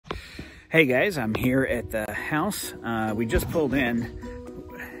Hey guys, I'm here at the house. We just pulled in.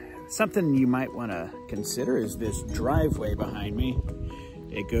 Something you might want to consider is this driveway behind me.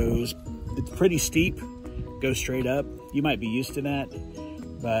 It's pretty steep, goes straight up. You might be used to that,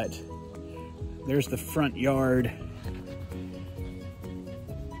 but there's the front yard.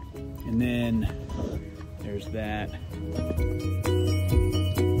 And then there's that.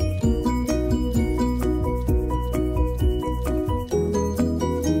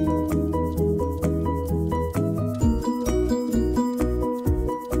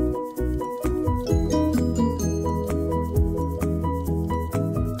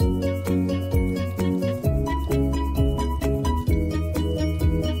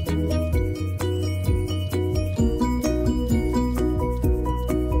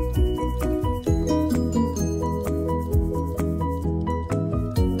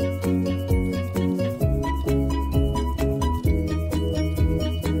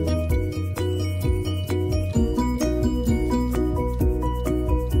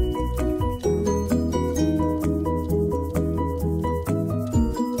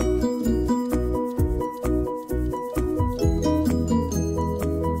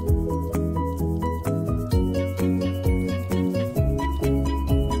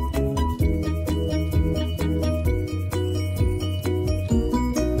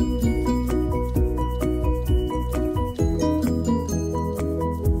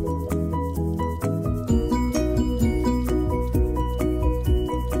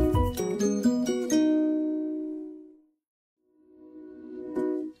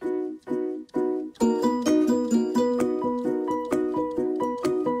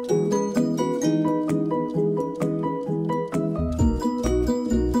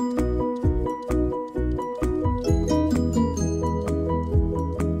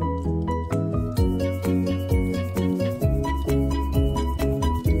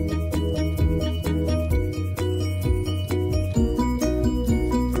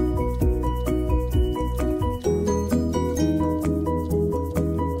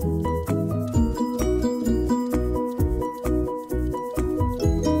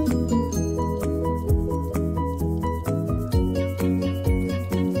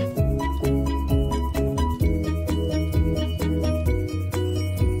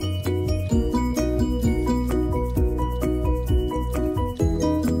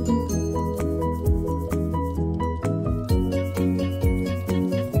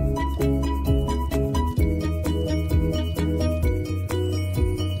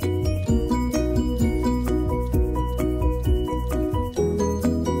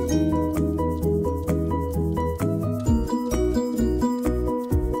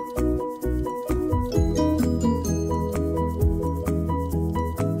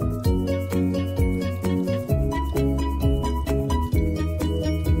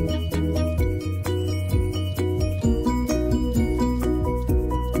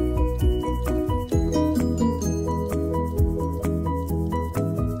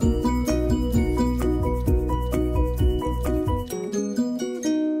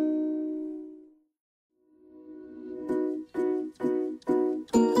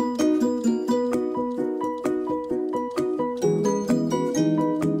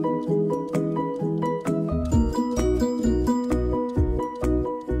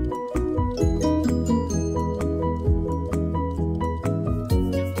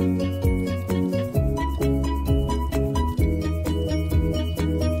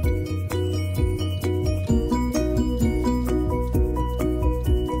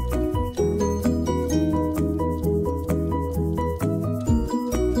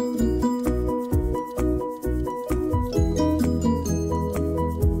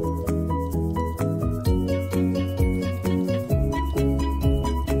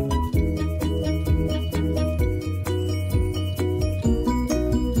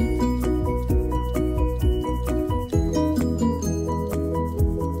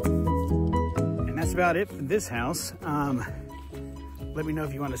 About it for this house. Let me know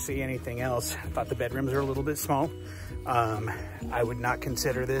if you want to see anything else. I thought the bedrooms are a little bit small. I would not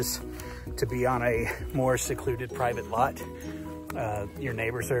consider this to be on a more secluded private lot. Your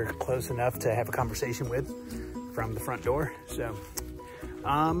neighbors are close enough to have a conversation with from the front door. So,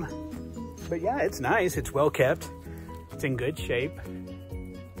 but yeah, it's nice. It's well kept. It's in good shape,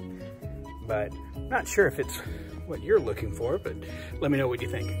 but not sure if it's what you're looking for, but let me know what you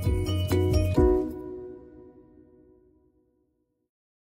think.